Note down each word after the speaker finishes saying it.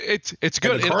It's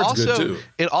good. And the card's good too.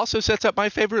 It also sets up my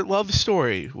favorite love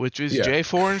story, which is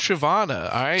J4 and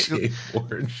Shyvana. All right,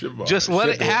 J4 and Shyvana. Just let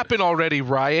it happen already,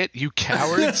 Riot, you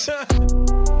cowards.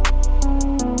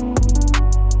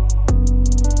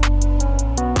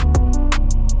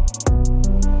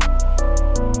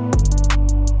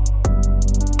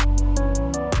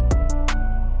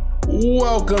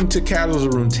 Welcome to Castles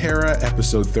of Runeterra,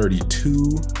 episode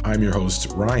 32. I'm your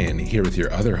host, Ryan, here with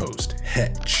your other host,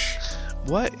 Hetch.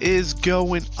 What is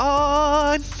going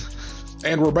on?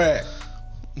 And we're back.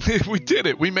 We did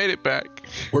it. We made it back.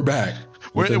 We're back.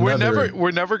 We're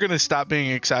never going to stop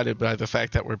being excited by the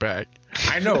fact that we're back.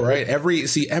 I know, right?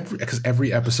 Because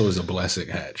every episode is a blessing,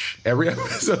 Hetch. Every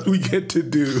episode we get to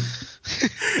do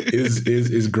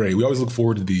is great. We always look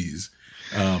forward to these.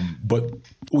 But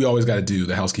we always got to do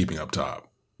the housekeeping up top.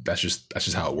 That's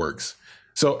just how it works.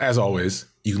 So as always,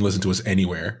 you can listen to us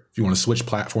anywhere. If you want to switch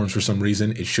platforms for some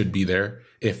reason, it should be there.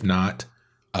 If not,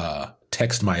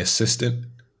 text my assistant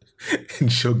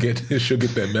and she'll get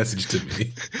that message to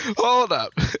me. Hold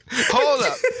up.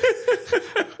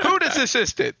 Who this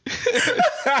assistant?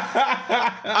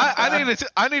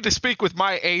 I need to speak with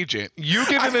my agent. You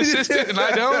give an assistant and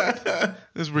I don't?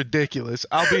 This is ridiculous.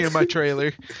 I'll be in my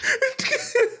trailer.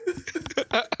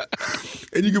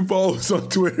 And you can follow us on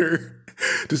Twitter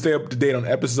to stay up to date on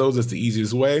episodes. That's the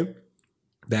easiest way.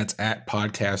 That's at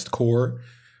Podcast Core.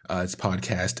 It's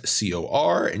Podcast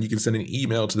COR. And you can send an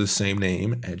email to the same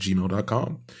name at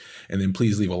gmail.com. And then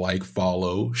please leave a like,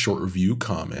 follow, short review,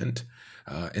 comment,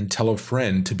 and tell a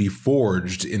friend to be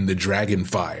forged in the dragon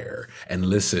fire and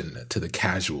listen to the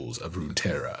Casuals of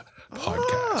Runeterra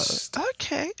podcast. Oh,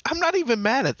 okay. I'm not even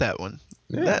mad at that one.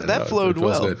 Yeah, that flowed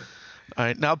well. Good. All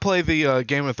right, now play the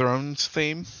Game of Thrones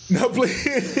theme. Now play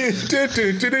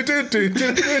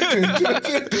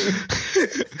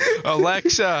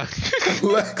Alexa,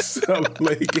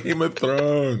 play Game of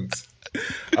Thrones.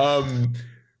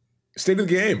 State of the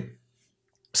game.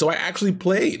 So I actually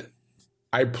played.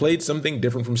 I played something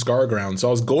different from Scarground. So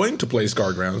I was going to play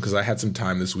Scarground because I had some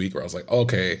time this week where I was like,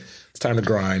 okay, it's time to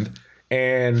grind.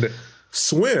 And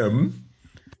Swim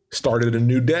started a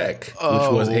new deck,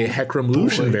 which was a Hecarim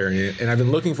Lucian variant. And I've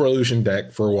been looking for a Lucian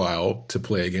deck for a while to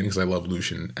play again because I love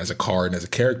Lucian as a card and as a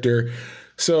character.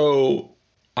 So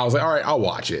I was like, all right, I'll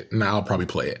watch it and I'll probably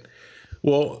play it.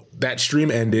 Well, that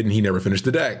stream ended and he never finished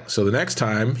the deck. So the next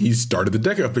time he started the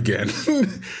deck up again.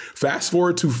 Fast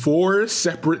forward to 4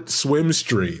 separate Swim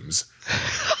streams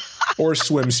or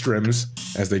Swim strims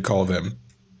as they call them.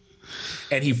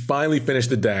 And he finally finished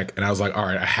the deck. And I was like, all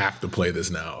right, I have to play this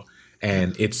now.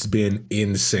 And it's been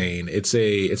insane. It's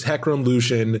Hecarim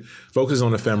Lucian, focuses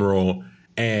on ephemeral,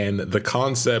 and the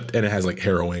concept, and it has like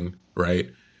harrowing,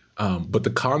 right? But the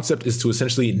concept is to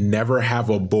essentially never have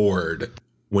a board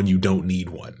when you don't need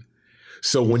one.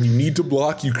 So when you need to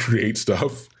block, you create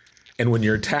stuff. And when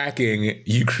you're attacking,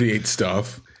 you create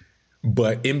stuff.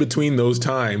 But in between those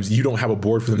times, you don't have a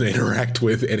board for them to interact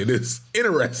with. And it is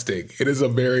interesting. It is a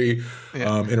very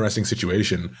interesting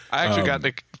situation. I actually got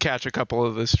to catch a couple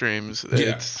of the streams.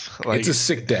 It's a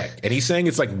sick deck. And he's saying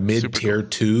it's like mid-tier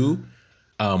 2.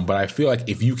 But I feel like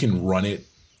if you can run it,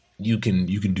 you can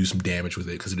do some damage with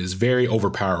it because it is very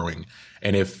overpowering.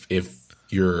 And if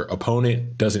your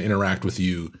opponent doesn't interact with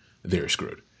you, they're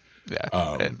screwed.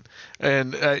 Yeah,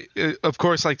 and of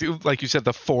course, like you said,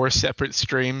 the 4 separate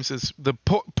streams is the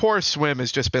poor Swim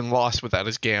has just been lost without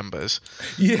his Gambas.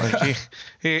 Yeah, like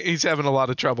he's having a lot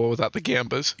of trouble without the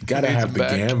Gambas. You gotta have the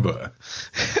Gamba.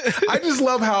 I just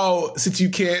love how since you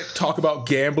can't talk about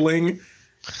gambling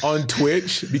on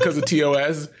Twitch because of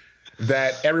TOS,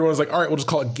 that everyone's like, all right, we'll just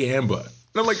call it Gamba.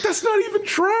 And I'm like, that's not even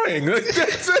trying. Like,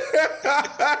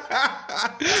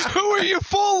 who are you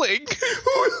fooling?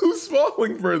 Who's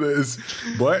falling for this?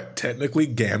 But technically,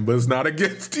 Gamba's not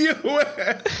against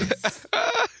TOS.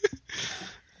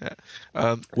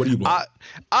 What do you believe?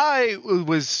 I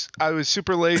was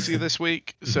super lazy this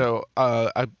week, so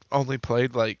I only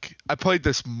played I played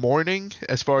this morning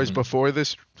as far as before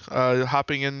this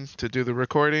hopping in to do the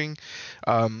recording,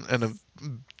 and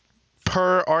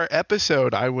per our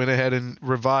episode, I went ahead and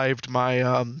revived my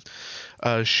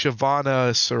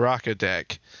Shyvana Soraka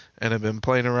deck, and I've been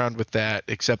playing around with that,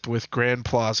 except with Grand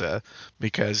Plaza,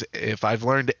 because if I've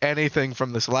learned anything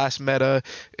from this last meta,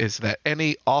 is that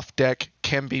any off deck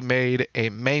can be made a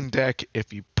main deck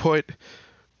if you put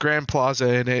Grand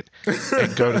Plaza in it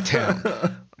and go to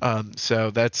town.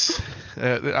 So that's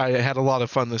I had a lot of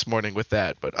fun this morning with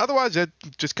that, but otherwise I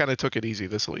just kind of took it easy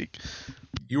this week.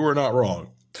 You were not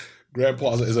wrong. Grand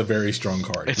Plaza is a very strong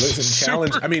card. It's Listen,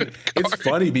 challenge. I mean, it's card.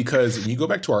 funny because when you go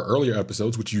back to our earlier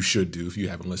episodes, which you should do if you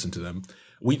haven't listened to them,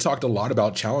 we talked a lot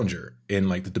about Challenger in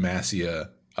like the Demacia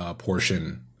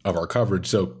portion of our coverage.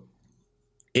 So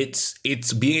it's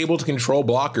being able to control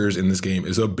blockers in this game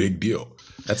is a big deal.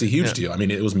 That's a huge deal. I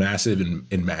mean, it was massive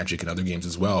in Magic and other games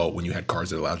as well when you had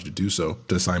cards that allowed you to do so,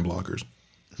 to assign blockers.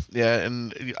 Yeah,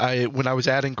 and when I was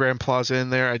adding Grand Plaza in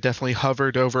there, I definitely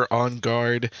hovered over On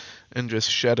Guard and just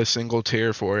shed a single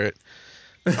tear for it.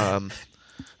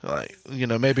 Like, you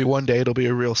know, maybe one day it'll be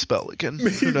a real spell again.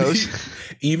 Who knows?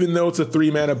 Even though it's a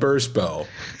 3-mana burst spell,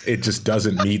 it just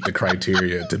doesn't meet the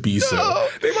criteria to be so.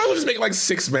 They might as well just make like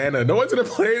 6 mana. No one's going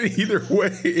to play it either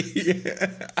way.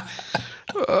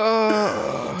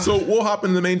 So we'll hop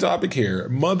into the main topic here.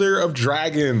 Mother of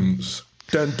Dragons.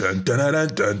 Dun, dun, dun, dun,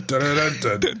 dun, dun, dun,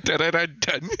 dun, dun. Dun, dun,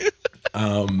 dun,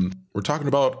 dun. We're talking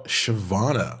about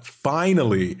Shyvana.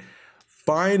 Finally.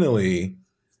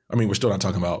 I mean, we're still not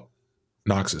talking about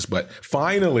Noxus, but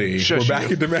finally, we're back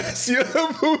at Demacia.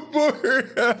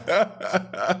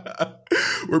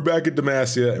 We're back at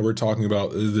Demacia, and we're talking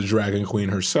about the Dragon Queen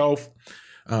herself.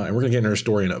 And we're going to get into her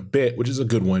story in a bit, which is a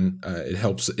good one. It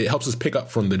helps us pick up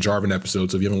from the Jarvan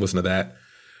episode. So if you haven't listened to that,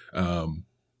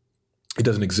 it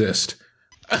doesn't exist.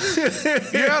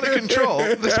 You're out of control.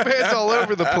 This man's all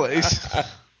over the place.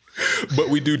 But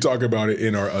we do talk about it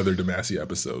in our other Demacia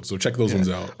episodes. So check those ones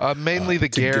out. Mainly the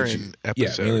Garen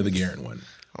episode. Yeah, mainly the Garen one.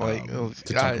 To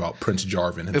talk about Prince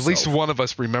Jarvan himself. At least one of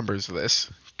us remembers this.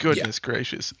 Goodness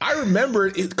gracious. I remember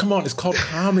it. Come on, it's called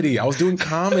comedy. I was doing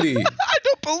comedy. I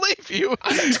don't believe you.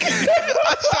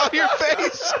 I saw your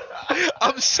face.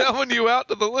 I'm selling you out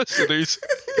to the listeners.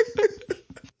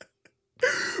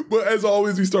 But as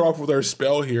always, we start off with our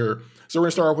spell here. So we're going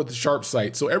to start off with the Sharp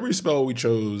Sight. So every spell we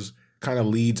chose kind of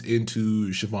leads into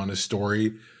Shyvana's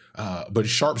story. But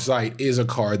Sharp Sight is a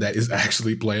card that is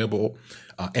actually playable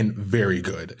and very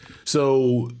good.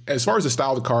 So as far as the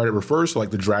style of the card, it refers to like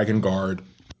the Dragon Guard,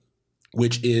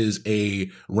 which is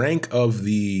a rank of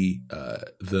the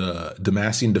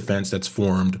Demacian defense that's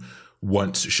formed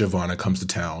once Shyvana comes to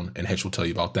town. And Hetch will tell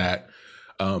you about that.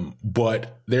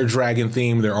 But their dragon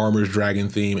theme, their armor's dragon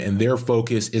theme, and their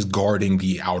focus is guarding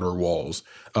the outer walls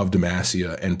of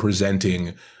Demacia and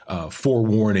presenting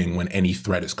forewarning when any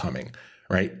threat is coming,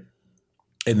 right?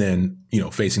 And then, you know,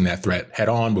 facing that threat head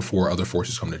on before other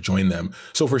forces come to join them.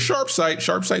 So for Sharp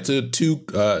Sight's a two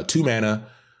mana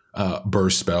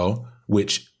burst spell,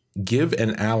 which give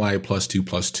an ally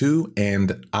 +2/+2,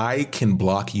 and I can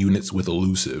block units with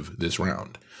elusive this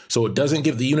round. So it doesn't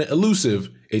give the unit elusive,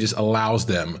 it just allows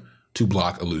them to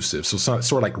block elusive. So it's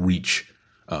sort of like reach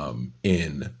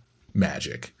in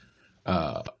Magic.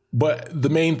 But the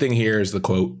main thing here is the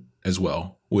quote as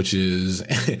well, which is,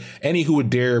 any who would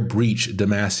dare breach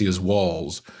Demacia's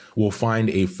walls will find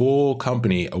a full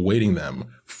company awaiting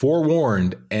them,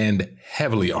 forewarned and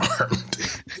heavily armed.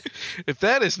 If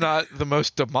that is not the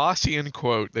most Demacian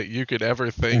quote that you could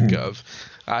ever think of,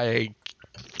 I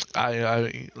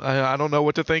don't know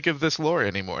what to think of this lore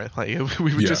anymore. Like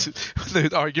we would just,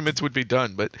 the arguments would be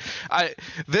done. But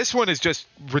this one is just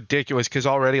ridiculous because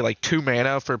already like 2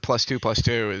 mana for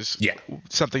 +2/+2 is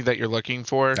something that you're looking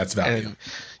for. That's value. And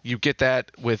you get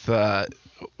that with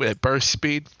burst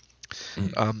speed,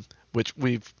 which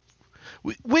we've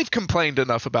complained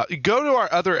enough about. Go to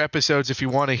our other episodes if you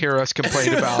want to hear us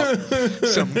complain about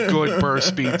some good burst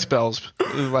speed spells.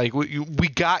 Like we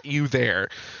got you there.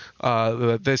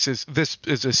 This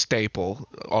is a staple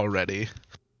already.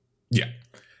 Yeah.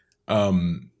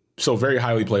 So very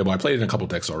highly playable. I played it in a couple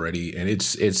decks already, and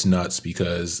it's nuts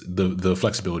because the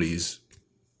flexibility is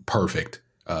perfect.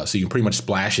 So you can pretty much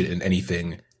splash it in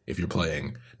anything if you're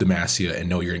playing Demacia and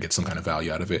know you're gonna get some kind of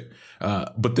value out of it.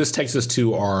 But this takes us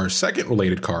to our second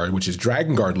related card, which is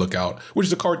Dragon Guard Lookout, which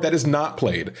is a card that is not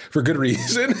played for good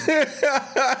reason.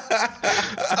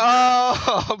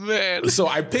 Oh man! So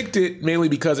I picked it mainly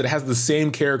because it has the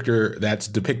same character that's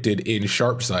depicted in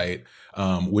Sharp Sight,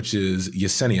 which is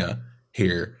Yesenia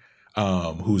here,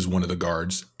 who's one of the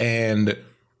guards. And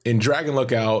in Dragon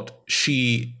Lookout,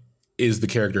 she is the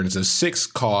character, and it's a 6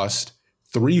 cost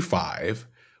 3/5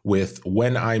 with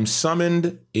when I'm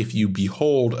summoned, if you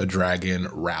behold a dragon,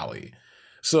 rally.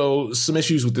 So some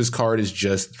issues with this card is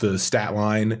just the stat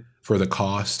line for the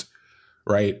cost,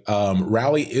 right?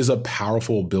 Rally is a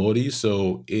powerful ability.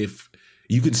 So if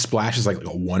you could splash as like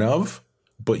a one of,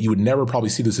 but you would never probably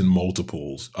see this in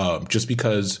multiples, just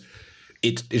because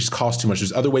it just costs too much.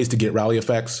 There's other ways to get rally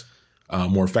effects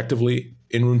more effectively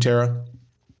in Runeterra.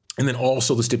 And then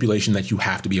also the stipulation that you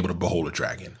have to be able to behold a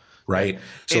dragon, right?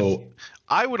 So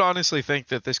I would honestly think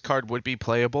that this card would be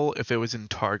playable if it was in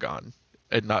Targon.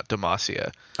 and not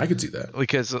Demacia. I could see that.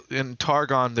 Because in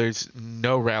Targon, there's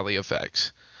no rally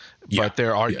effects, Yeah, but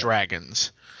there are yeah.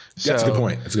 dragons. That's a good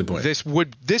point. That's a good point. This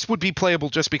would be playable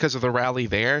just because of the rally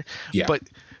there. Yeah. But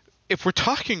if we're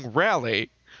talking rally,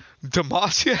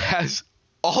 Demacia has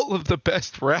all of the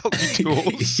best rally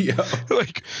tools. Yeah.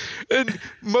 Like, and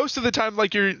most of the time,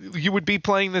 like you would be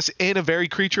playing this in a very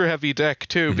creature heavy deck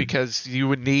too, because you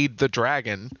would need the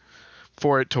dragon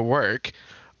for it to work.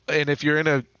 And if you're in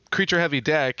a creature heavy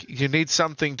deck, you need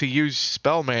something to use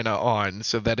spell mana on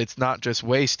so that it's not just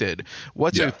wasted.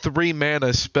 What's a 3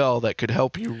 mana spell that could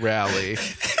help you rally?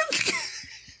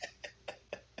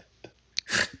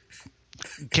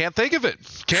 Can't think of it.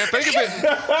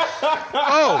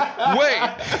 Oh,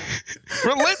 wait.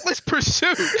 Relentless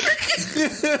Pursuit.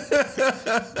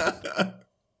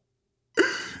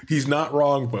 He's not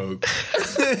wrong,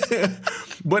 folks.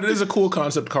 But it is a cool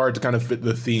concept card to kind of fit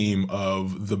the theme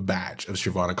of the batch of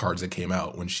Shyvana cards that came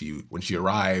out when she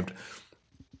arrived.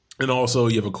 And also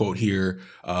you have a quote here,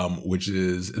 which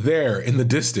is, "There in the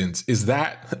distance, is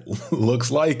that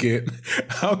looks like it.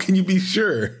 How can you be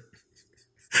sure?"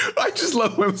 I just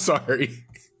love, I'm sorry.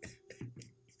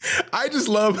 I just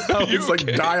love how it's like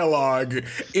dialogue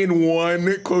in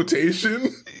one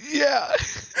quotation. Yeah.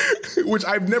 Which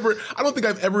I don't think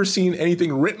I've ever seen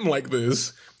anything written like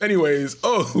this. Anyways,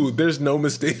 there's no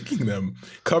mistaking them.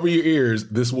 Cover your ears,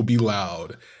 this will be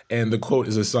loud. And the quote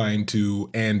is assigned to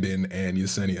Andon and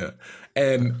Yesenia.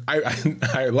 And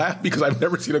I laugh because I've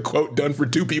never seen a quote done for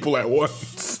 2 people at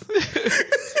once.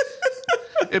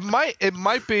 It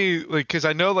might be like, because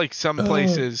I know like some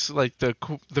places like the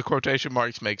quotation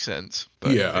marks make sense,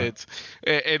 but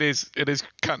it is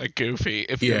kind of goofy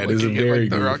if you're looking at like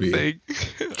the wrong thing.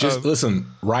 Just listen,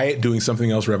 Riot doing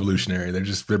something else revolutionary.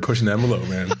 They're pushing the envelope,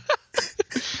 man.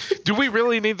 Do we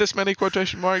really need this many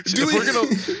quotation marks?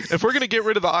 If we're gonna get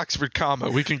rid of the Oxford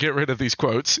comma, we can get rid of these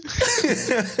quotes.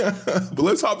 But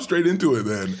let's hop straight into it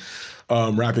then.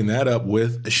 Wrapping that up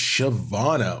with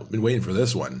Shyvana. Been waiting for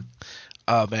this one.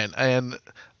 Oh man, and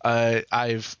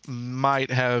I've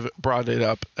might have brought it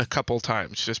up a couple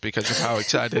times just because of how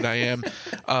excited I am.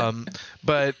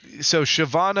 But so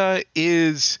Shyvana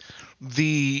is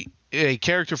a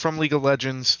character from League of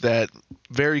Legends that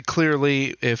very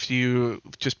clearly, if you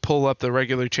just pull up the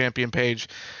regular champion page,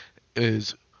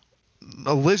 is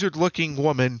a lizard-looking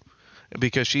woman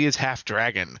because she is half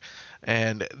dragon.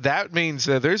 And that means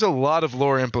that there's a lot of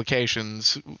lore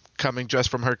implications coming just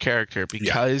from her character,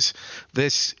 because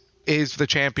this is the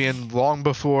champion long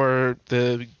before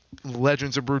the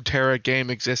Legends of Runeterra game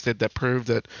existed that proved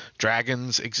that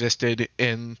dragons existed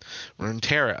in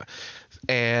Runeterra.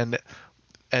 And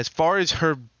as far as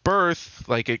her birth,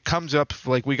 like, it comes up,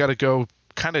 like, we got to go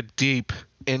kind of deep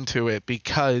into it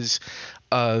because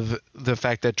of the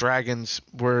fact that dragons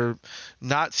were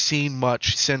not seen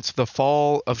much since the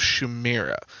fall of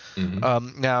Shamira.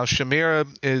 Now, Shamira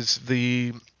is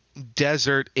the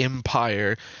desert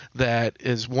empire that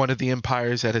is one of the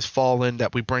empires that has fallen,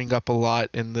 that we bring up a lot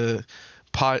in the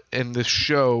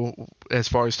show, as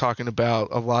far as talking about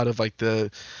a lot of like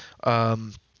the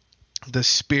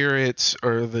spirits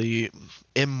or the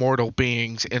immortal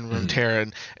beings in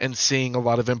Runeterra, and seeing a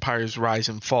lot of empires rise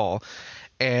and fall.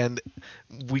 And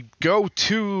we go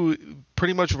to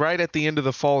pretty much right at the end of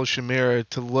the fall of Shamira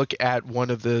to look at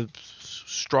one of the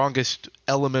strongest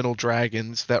elemental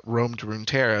dragons that roamed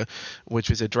Runeterra, which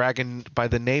is a dragon by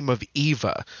the name of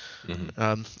Eva.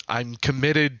 I'm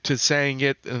committed to saying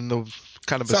it in the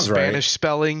kind of a Spanish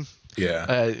spelling.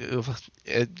 Yeah.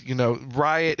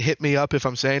 Riot, hit me up if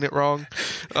I'm saying it wrong.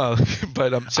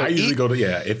 But so I usually go to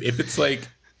if it's like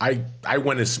I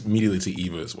went immediately to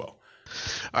Eva as well.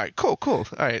 All right, cool. All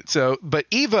right, so but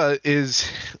Eva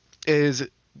is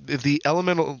the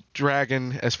elemental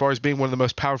dragon as far as being one of the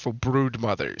most powerful brood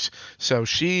mothers. So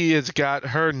she has got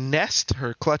her nest,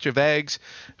 her clutch of eggs.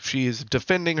 She is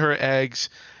defending her eggs,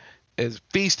 is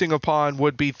feasting upon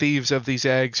would-be thieves of these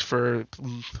eggs for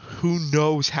who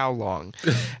knows how long.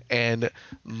 And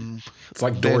it's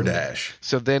like DoorDash.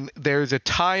 So then there's a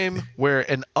time where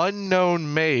an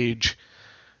unknown mage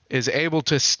is able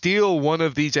to steal one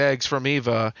of these eggs from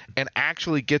Eva and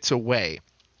actually gets away.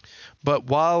 But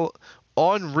while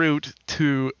en route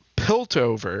to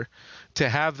Piltover to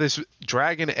have this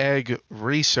dragon egg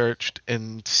researched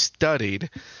and studied,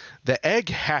 the egg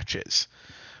hatches,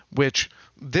 which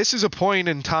this is a point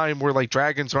in time where like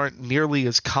dragons aren't nearly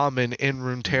as common in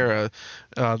Runeterra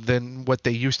than what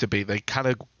they used to be. They kind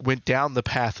of went down the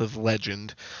path of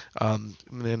legend.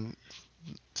 And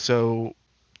so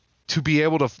to be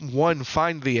able to, one,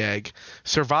 find the egg,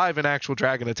 survive an actual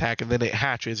dragon attack, and then it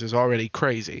hatches is already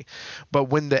crazy. But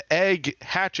when the egg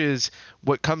hatches,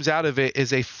 what comes out of it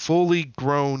is a fully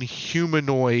grown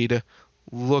humanoid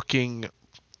looking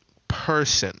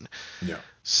person. Yeah.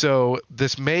 So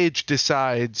this mage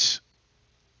decides,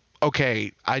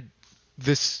 okay,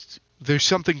 there's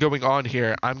something going on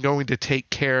here. I'm going to take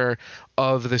care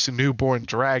of this newborn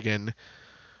dragon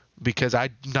because I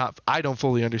don't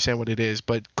fully understand what it is,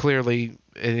 but clearly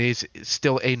it is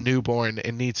still a newborn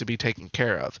and needs to be taken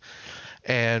care of.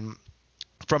 And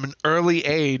from an early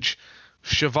age,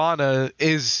 Shyvana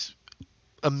is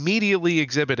immediately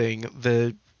exhibiting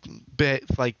the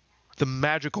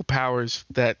magical powers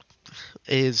that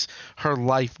is her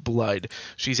lifeblood.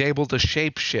 She's able to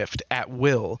shapeshift at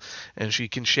will, and she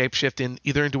can shapeshift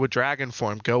either into a dragon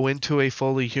form, go into a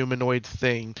fully humanoid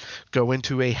thing, go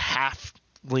into a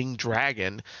halfling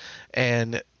dragon,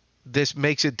 and this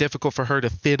makes it difficult for her to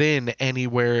fit in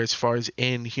anywhere as far as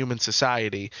in human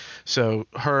society. So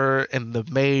her and the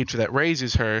mage that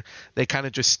raises her, they kind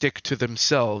of just stick to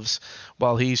themselves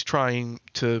while he's trying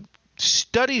to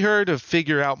study her to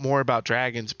figure out more about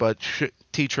dragons, but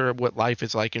teach her what life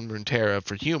is like in Runeterra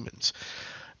for humans.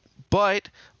 But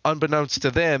unbeknownst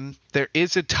to them, there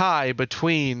is a tie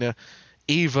between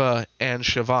Eva and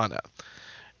Shyvana.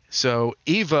 So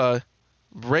Eva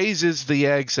raises the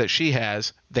eggs that she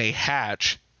has, they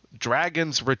hatch,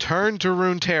 dragons return to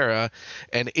Runeterra,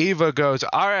 and Eva goes,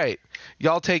 all right,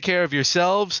 y'all take care of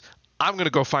yourselves, I'm going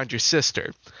to go find your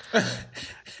sister.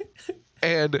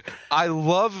 And I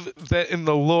love that in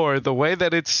the lore, the way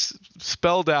that it's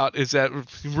spelled out is that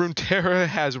Runeterra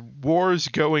has wars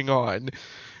going on.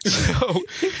 So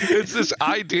it's this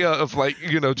idea of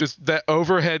just that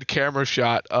overhead camera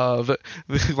shot of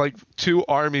two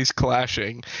armies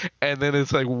clashing. And then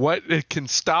it's like, what can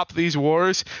stop these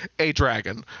wars? A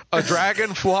dragon. A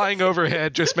dragon flying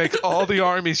overhead just makes all the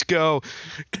armies go,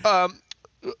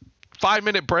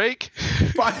 5-minute break.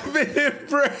 5-minute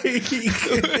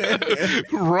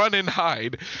break. Run and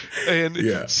hide.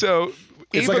 And so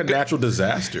it's like a natural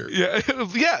disaster. Yeah,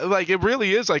 it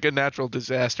really is like a natural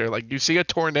disaster. Like you see a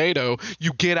tornado,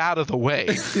 you get out of the way.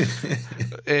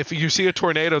 If you see a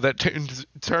tornado that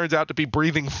turns out to be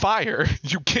breathing fire,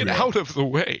 you get out of the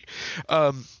way.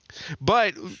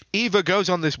 But Eva goes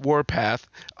on this warpath,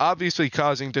 obviously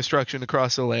causing destruction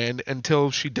across the land until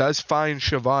she does find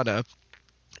Shyvana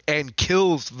and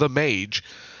kills the mage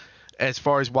as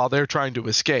far as while they're trying to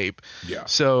escape. Yeah.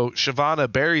 So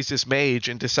Shyvana buries this mage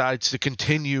and decides to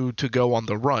continue to go on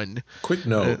the run. Quick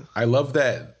note, I love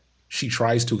that she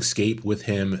tries to escape with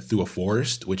him through a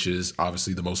forest, which is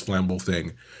obviously the most flammable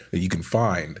thing that you can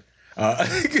find.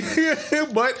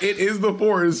 But it is the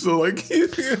forest, so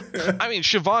I mean,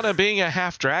 Shyvana being a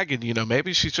half dragon,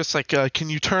 maybe she's just like, can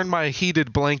you turn my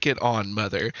heated blanket on,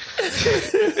 mother?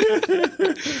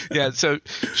 Yeah, so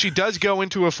she does go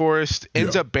into a forest,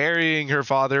 ends up burying her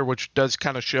father, which does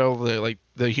kind of show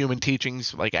the human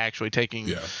teachings actually taking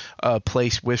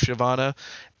place with Shyvana,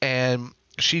 and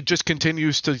she just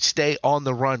continues to stay on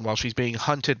the run while she's being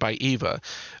hunted by Eva.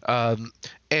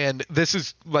 And this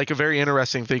is a very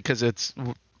interesting thing because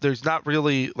there's not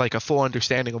really a full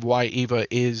understanding of why Eva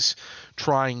is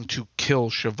trying to kill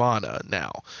Shyvana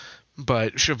now.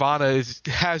 But Shyvana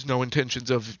has no intentions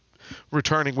of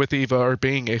returning with Eva or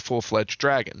being a full-fledged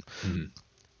dragon.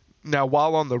 Mm-hmm. Now,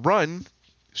 while on the run,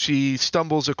 she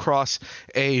stumbles across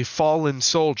a fallen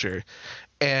soldier,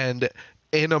 and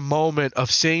in a moment of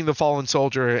seeing the fallen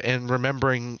soldier and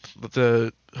remembering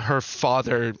her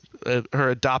father, her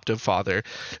adoptive father,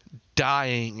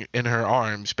 dying in her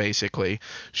arms, basically,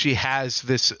 she has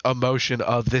this emotion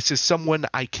of, this is someone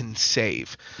I can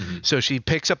save. Mm-hmm. So she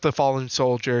picks up the fallen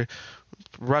soldier,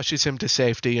 rushes him to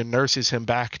safety, and nurses him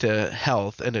back to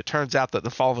health. And it turns out that the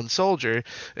fallen soldier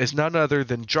is none other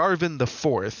than Jarvan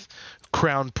IV,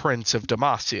 Crown Prince of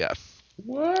Demacia.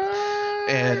 What?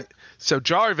 And so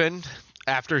Jarvan,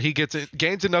 after he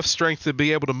gains enough strength to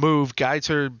be able to move, guides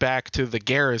her back to the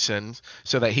garrison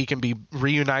so that he can be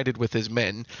reunited with his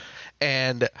men.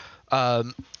 And a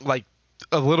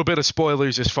little bit of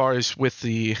spoilers as far as with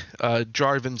the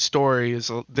Jarvan story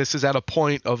is this is at a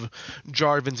point of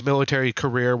Jarvan's military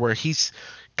career where he's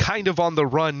kind of on the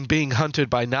run being hunted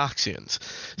by Noxians.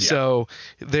 Yeah. So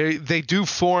they do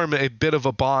form a bit of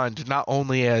a bond, not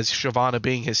only as Shyvana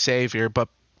being his savior, but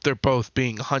they're both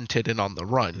being hunted and on the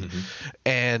run. Mm-hmm.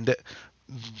 And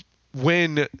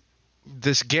when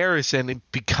this garrison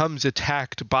becomes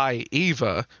attacked by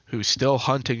Eva, who's still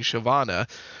hunting Shyvana,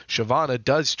 Shyvana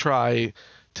does try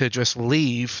to just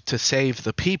leave to save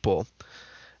the people.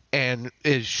 And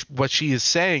what she is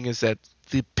saying is that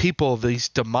the people, these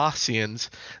Demacians,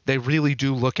 they really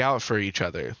do look out for each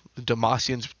other. The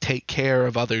Demacians take care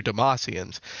of other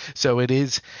Demacians. So it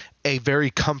is a very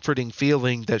comforting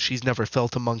feeling that she's never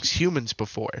felt amongst humans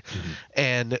before.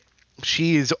 And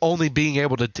she is only being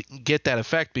able to get that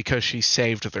effect because she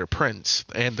saved their prince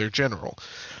and their general.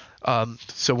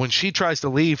 So when she tries to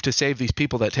leave to save these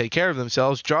people that take care of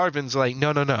themselves, Jarvan's like,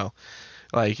 no.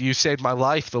 Like, you saved my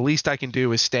life. The least I can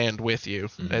do is stand with you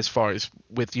as far as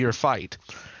with your fight.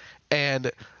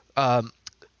 And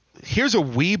here's a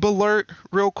weeb alert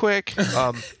real quick,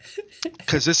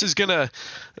 because this is gonna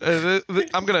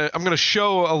I'm gonna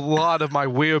show a lot of my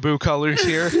weeaboo colors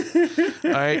here.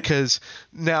 All right, because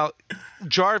now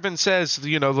Jarvan says,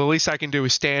 the least I can do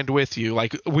is stand with you.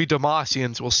 Like, we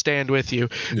Demacians will stand with you.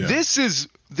 Yeah.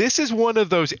 This is one of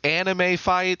those anime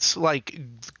fights, like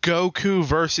Goku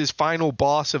versus final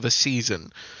boss of a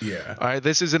season. Yeah. All right.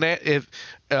 This is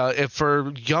if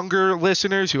for younger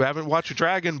listeners who haven't watched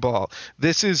Dragon Ball,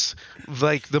 this is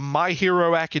like the My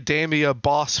Hero Academia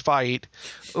boss fight,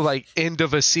 like end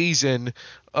of a season.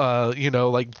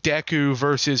 Like Deku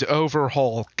versus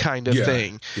Overhaul kind of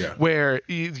thing, where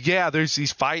there's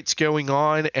these fights going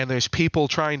on and there's people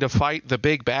trying to fight the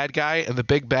big bad guy, and the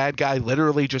big bad guy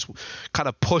literally just kind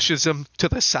of pushes him to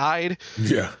the side,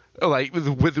 like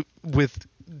with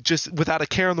just without a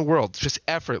care in the world, just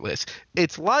effortless.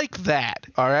 It's like that,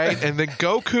 all right? And then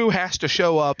Goku has to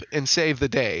show up and save the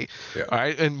day, all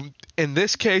right? And in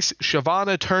this case,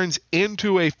 Shyvana turns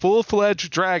into a full-fledged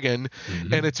dragon,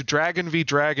 and it's Dragon v.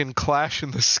 Dragon Clash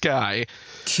in the Sky.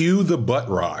 Cue the butt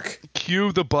rock.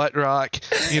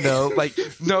 Like,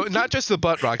 no, not just the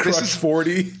butt rock. Crush this is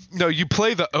 40. No, you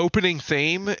play the opening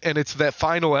theme, and it's that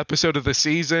final episode of the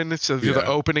season, so the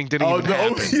opening didn't even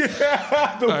happen.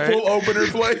 The full opener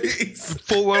plays.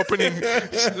 Full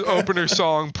opener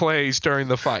song plays during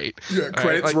the fight.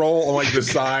 Credits roll on like the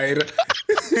side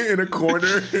in a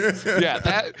corner.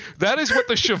 That is what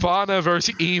the Shyvana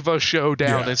versus Eva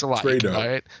showdown is like. All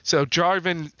right, so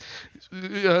Jarvan.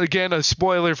 Again, a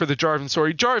spoiler for the Jarvan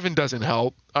story. Jarvan doesn't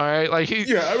help. All right, like he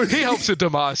helps the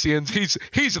Demacians.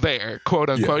 He's there, quote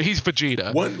unquote. He's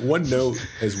Vegeta. One note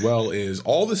as well is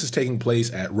all this is taking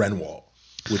place at Renwall,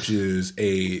 which is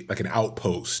an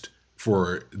outpost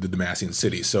for the Demacian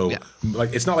city. So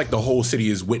like it's not like the whole city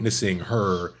is witnessing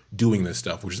her doing this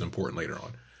stuff, which is important later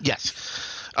on. Yes,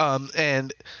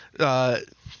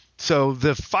 so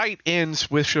the fight ends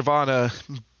with Shyvana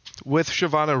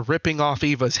ripping off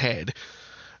Eva's head,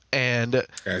 and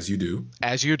as you do,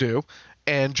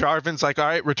 and Jarvan's like, all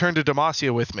right, return to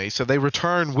Demacia with me. So they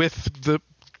return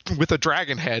with a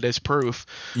dragon head as proof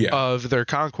of their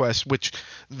conquest, which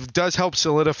does help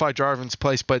solidify Jarvan's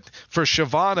place. But for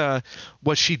Shyvana,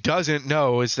 what she doesn't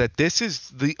know is that this is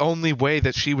the only way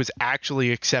that she was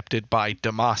actually accepted by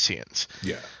Demacians.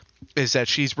 Is that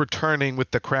she's returning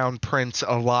with the crown prince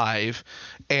alive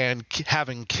and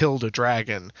having killed a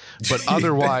dragon. But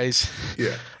otherwise,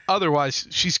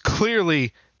 she's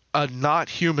clearly a not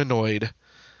humanoid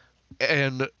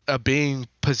and a being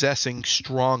possessing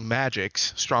strong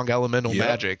elemental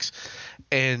magics,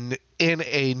 and in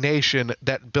a nation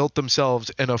that built themselves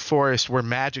in a forest where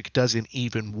magic doesn't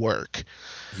even work.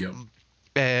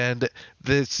 And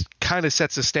this kind of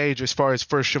sets the stage as far as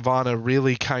for Shyvana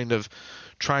really kind of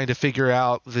trying to figure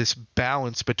out this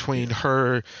balance between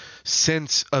her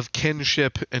sense of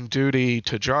kinship and duty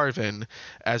to Jarvan,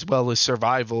 as well as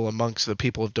survival amongst the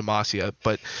people of Demacia.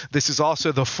 But this is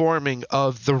also the forming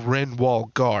of the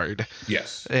Renwall Guard.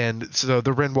 Yes. And so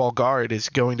the Renwall Guard is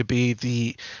going to be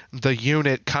the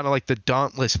unit, kind of like the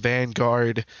Dauntless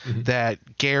Vanguard that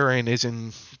Garen is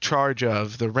in charge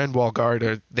of. The Renwall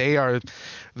Guard they are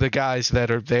the guys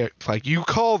that are there, like, you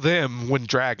call them when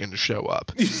dragons show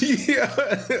up.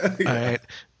 All right,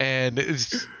 and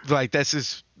it's like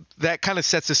that kind of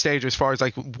sets the stage as far as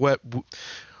like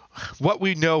what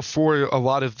we know for a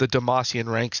lot of the Demacian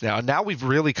ranks now. And now we've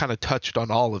really kind of touched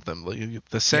on all of them: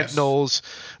 the Sentinels,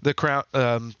 the Crown,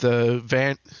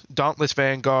 the Dauntless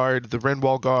Vanguard, the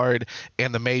Renwall Guard,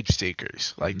 and the Mage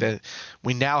Seekers. Like that,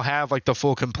 we now have like the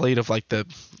full complete of like the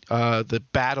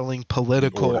battling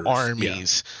political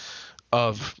armies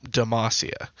of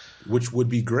Demacia, which would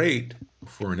be great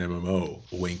for an MMO.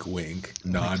 Wink, wink.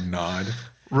 Nod, nod.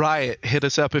 Riot, hit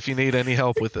us up if you need any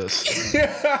help with this.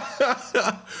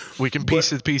 We can piece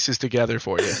the pieces together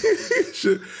for you.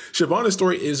 Shyvana's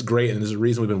story is great, and there's a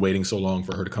reason we've been waiting so long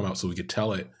for her to come out so we could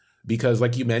tell it. Because,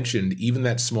 like you mentioned, even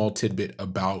that small tidbit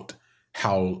about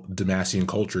how Demacian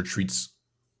culture treats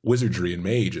wizardry and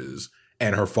mages,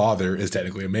 and her father is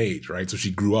technically a mage, right? So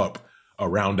she grew up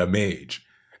around a mage.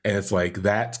 And it's like,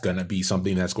 that's going to be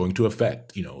something that's going to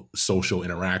affect, social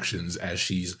interactions as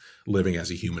she's living as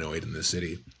a humanoid in this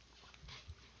city.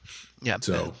 Yeah.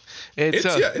 So it's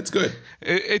good.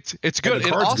 It's good. And the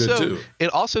card's good too.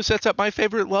 It also sets up my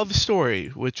favorite love story,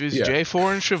 which is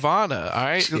J4 and Shyvana. All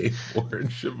right. J4 and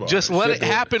Shyvana. Just let it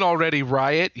happen already,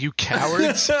 Riot. You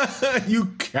cowards. You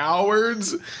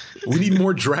cowards. We need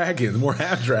more dragons, more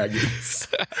half dragons,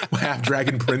 half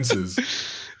dragon princes.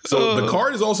 So the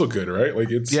card is also good, right? Like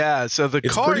it's so the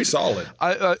it's card, pretty solid.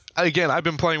 I've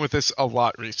been playing with this a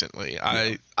lot recently.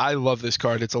 I love this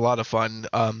card. It's a lot of fun.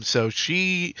 So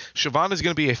Shyvana is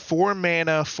going to be a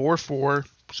 4-mana 4/4.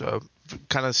 So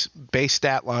kind of base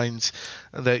stat lines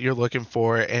that you're looking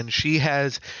for, and she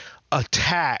has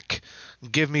attack.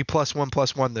 Give me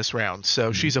 +1/+1 this round.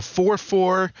 So she's a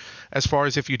 4/4 as far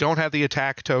as if you don't have the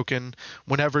attack token.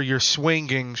 Whenever you're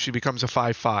swinging, she becomes a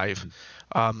 5/5.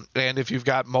 And if you've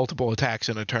got multiple attacks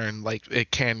in a turn, like it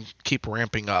can keep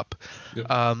ramping up. Yep.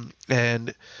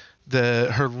 And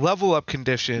her level up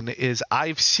condition is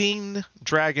I've seen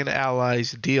dragon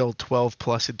allies deal 12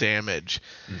 plus damage.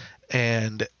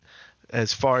 And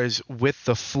as far as with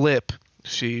the flip,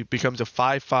 she becomes a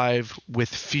 5/5 with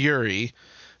fury.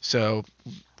 So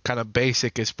kind of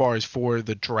basic as far as for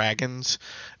the dragons.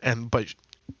 But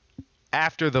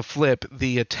after the flip,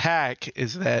 the attack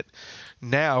is that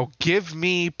now give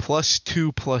me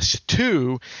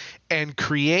 +2/+2 and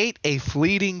create a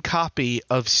fleeting copy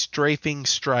of Strafing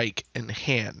Strike in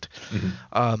hand.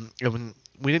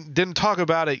 We didn't talk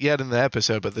about it yet in the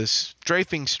episode, but this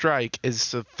Strafing Strike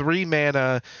is a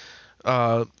 3-mana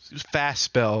fast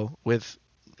spell with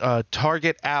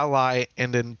target ally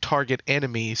and then target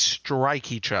enemy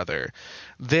strike each other.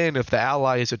 Then if the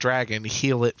ally is a dragon,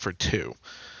 heal it for 2.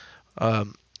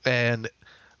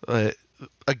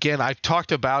 Again, I've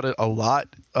talked about it a lot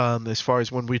as far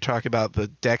as when we talk about the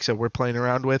decks that we're playing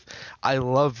around with. I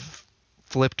love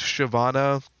flipped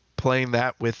Shyvana, playing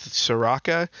that with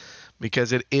Soraka,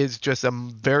 because it is just a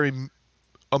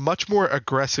much more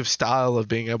aggressive style of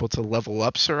being able to level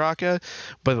up Soraka,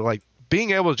 but like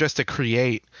being able just to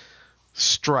create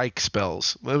strike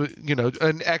spells,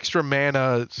 an extra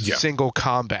mana single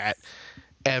combat,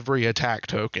 every attack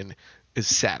token is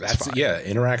satisfying.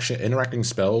 Interacting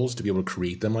spells to be able to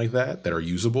create them like that are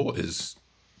usable is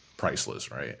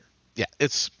priceless, right? Yeah,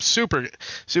 it's super,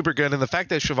 super good. And the fact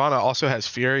that Shyvana also has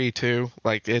Fury too,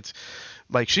 like it's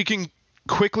like she can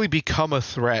quickly become a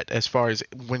threat as far as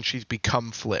when she's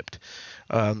become flipped.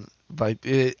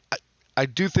 I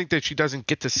do think that she doesn't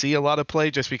get to see a lot of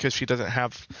play just because she doesn't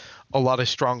have a lot of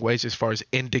strong ways as far as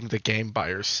ending the game by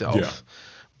herself. Yeah.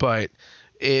 But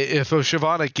if a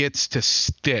Shyvana gets to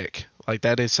stick, like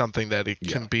that is something that it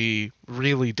can be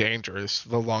really dangerous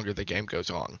the longer the game goes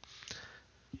on.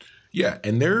 Yeah,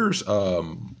 and there's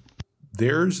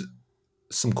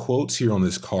some quotes here on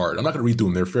this card. I'm not going to read through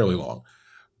them; they're fairly long,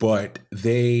 but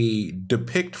they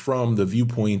depict from the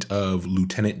viewpoint of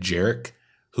Lieutenant Jarek,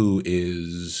 who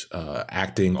is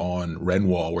acting on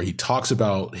Renwall, where he talks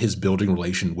about his building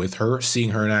relation with her,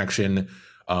 seeing her in action,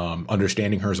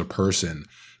 understanding her as a person.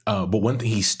 But one thing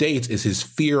he states is his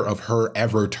fear of her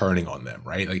ever turning on them,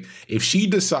 right? Like if she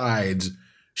decides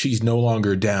she's no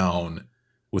longer down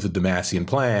with the Demacian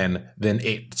plan, then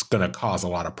it's going to cause a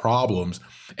lot of problems.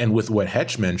 And with what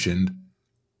Hetch mentioned,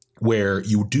 where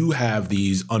you do have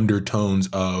these undertones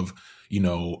of,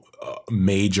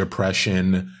 mage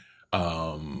oppression,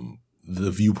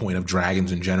 the viewpoint of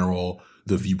dragons in general,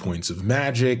 the viewpoints of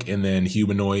magic, and then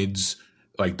humanoids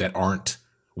like that aren't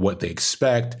what they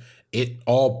expect. It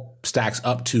all stacks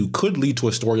up could lead to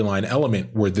a storyline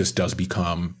element where this does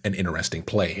become an interesting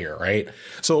play here, right?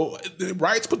 So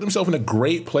Riot's put themselves in a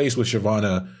great place with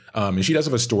Shyvana, and she does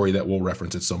have a story that we'll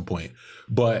reference at some point,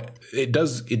 but it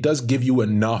does give you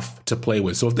enough to play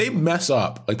with. So if they mess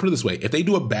up, like put it this way, if they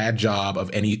do a bad job of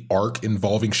any arc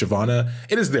involving Shyvana,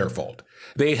 it is their fault.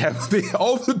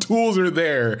 All the tools are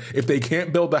there. If they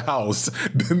can't build the house,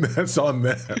 then that's on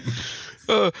them.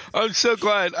 I'm so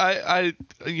glad I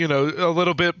a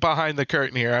little bit behind the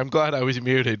curtain here. I'm glad I was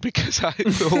muted because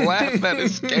the laugh that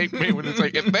escaped me when it's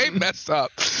like, if they mess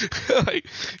up, like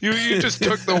you just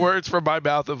took the words from my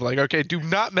mouth of like, okay, do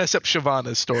not mess up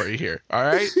Shyvana's story here. All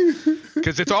right.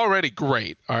 Because it's already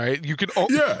great. All right. You can.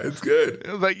 It's good.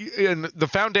 Like, and the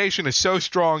foundation is so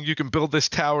strong. You can build this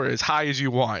tower as high as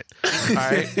you want. All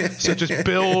right. So just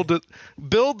build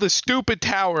the stupid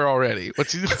tower already.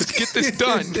 Let's get this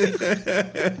done.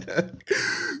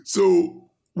 So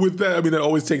with that, that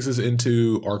always takes us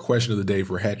into our question of the day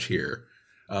for Hetch here,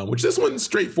 which this one's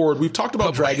straightforward. We've talked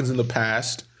about dragons in the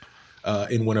past.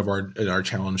 in our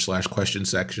challenge / question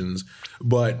sections.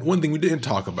 But one thing we didn't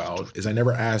talk about is I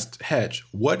never asked Hetch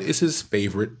what is his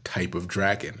favorite type of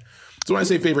dragon. So when I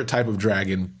say favorite type of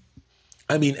dragon,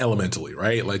 I mean elementally,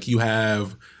 right? Like you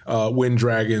have wind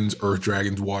dragons, earth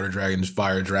dragons, water dragons,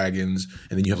 fire dragons,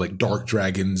 and then you have like dark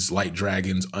dragons, light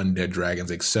dragons, undead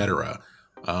dragons, etc.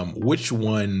 Which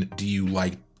one do you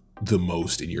like the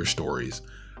most in your stories?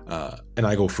 And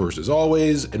I go first as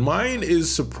always, and mine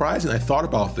is surprising. I thought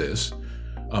about this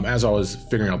as I was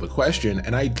figuring out the question,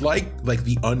 and I like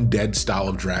the undead style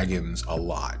of dragons a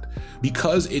lot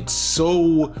because it's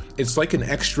like an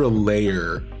extra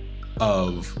layer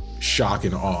of shock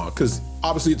and awe, because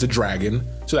obviously it's a dragon,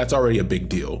 so that's already a big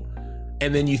deal.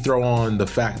 And then you throw on the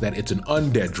fact that it's an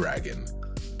undead dragon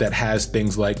that has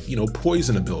things like,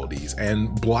 poison abilities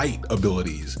and blight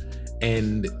abilities,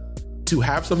 and to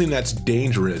have something that's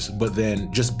dangerous, but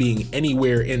then just being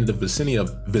anywhere in the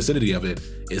vicinity of it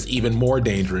is even more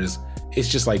dangerous. It's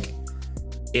just like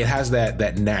it has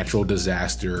that natural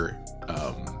disaster,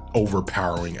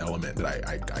 overpowering element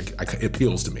that it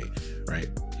appeals to me, right?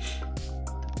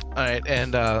 All right,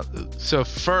 and so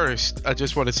first, I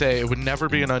just want to say it would never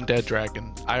be an undead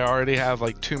dragon. I already have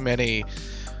like too many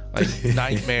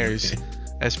nightmares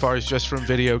as far as just from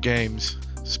video games.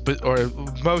 Or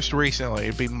most recently,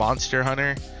 it'd be Monster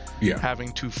Hunter. Yeah.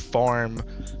 Having to farm.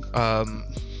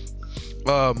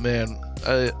 Oh man,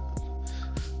 I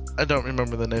don't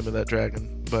remember the name of that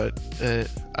dragon, but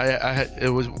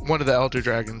it was one of the Elder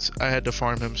Dragons. I had to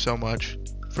farm him so much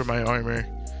for my armor.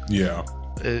 Yeah.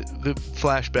 The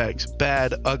flashbacks,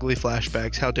 bad, ugly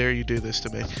flashbacks. How dare you do this to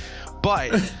me?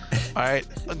 But, all right,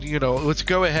 let's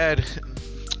go ahead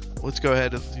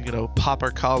and, pop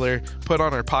our collar, put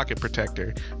on our pocket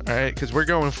protector, all right? Because we're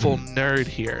going full nerd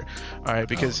here, all right?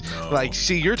 Because,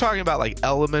 see, you're talking about,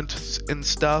 elements and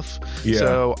stuff. Yeah.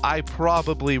 So I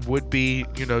probably would be,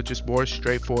 just more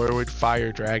straightforward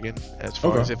fire dragon as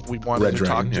far as if we wanted Red to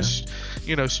dragon, talk just,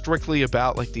 strictly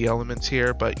about, the elements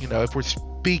here. But, if we're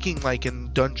speaking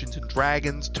in Dungeons and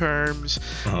Dragons terms,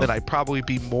 then I'd probably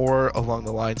be more along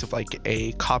the lines of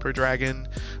a copper dragon.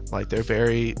 They're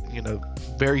very,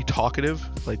 very talkative.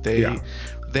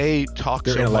 They talk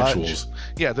they're so intellectuals. much.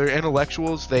 Yeah, they're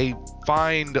intellectuals. They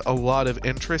find a lot of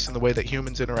interest in the way that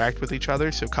humans interact with each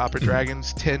other. So copper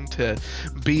dragons tend to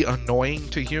be annoying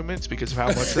to humans because of how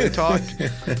much they talk.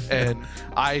 And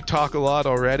I talk a lot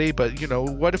already, but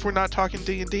what if we're not talking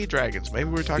D&D dragons? Maybe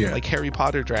we're talking Harry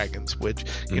Potter dragons, which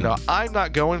I'm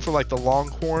not going for the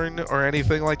Longhorn or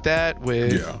anything like that.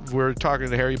 We're talking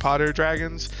to Harry Potter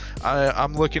dragons.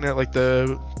 I'm looking at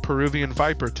the Peruvian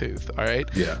viper tooth. All right.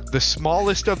 Yeah. The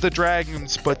smallest of the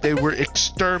dragons, but they were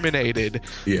exterminated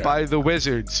by the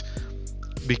wizards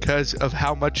because of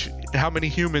how many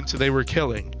humans they were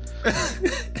killing.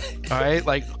 All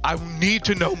right, I need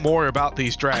to know more about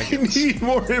these dragons. I need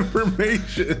more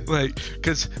information.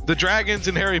 Because the dragons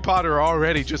in Harry Potter are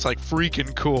already just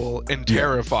freaking cool and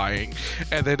terrifying,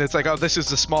 and then it's oh, this is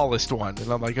the smallest one,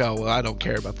 and I'm oh, well, I don't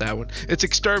care about that one. It's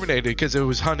exterminated because it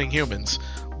was hunting humans.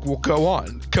 Well,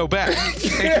 go back.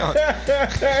 Hang on.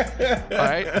 All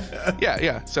right.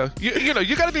 Yeah. So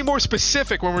you got to be more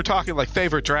specific when we're talking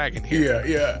favorite dragon here.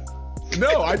 Yeah.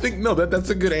 No, I think that's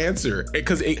a good answer,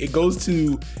 because it goes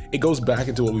back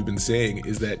into what we've been saying,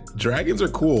 is that dragons are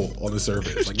cool on the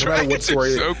surface. No matter what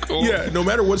story, so cool. Yeah, no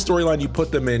matter what storyline you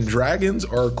put them in, dragons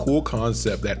are a cool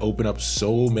concept that open up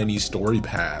so many story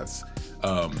paths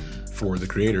for the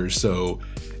creators. So,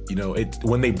 I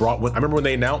remember when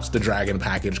they announced the dragon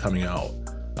package coming out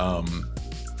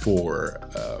for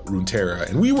Runeterra,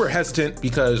 and we were hesitant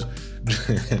because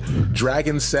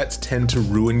dragon sets tend to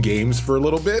ruin games for a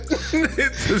little bit.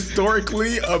 It's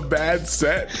historically a bad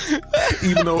set,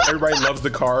 even though everybody loves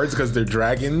the cards because they're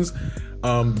dragons.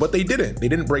 But they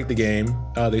didn't break the game.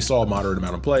 They saw a moderate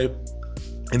amount of play,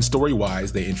 and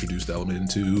story-wise, they introduced the element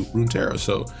into Runeterra.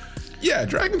 So yeah,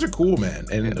 dragons are cool, man.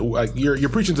 And you're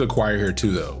preaching to the choir here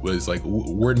too, though. Was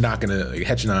we're not gonna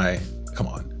Hetch and I. Come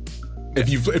on. If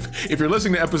you're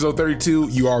listening to episode 32,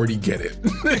 you already get it.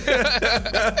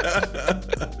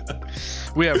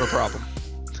 We have a problem.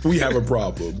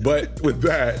 But with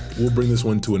that, we'll bring this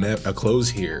one to a close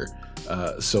here.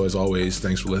 So as always,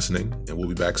 thanks for listening, and we'll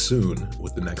be back soon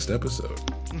with the next episode.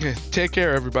 Take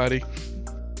care, everybody.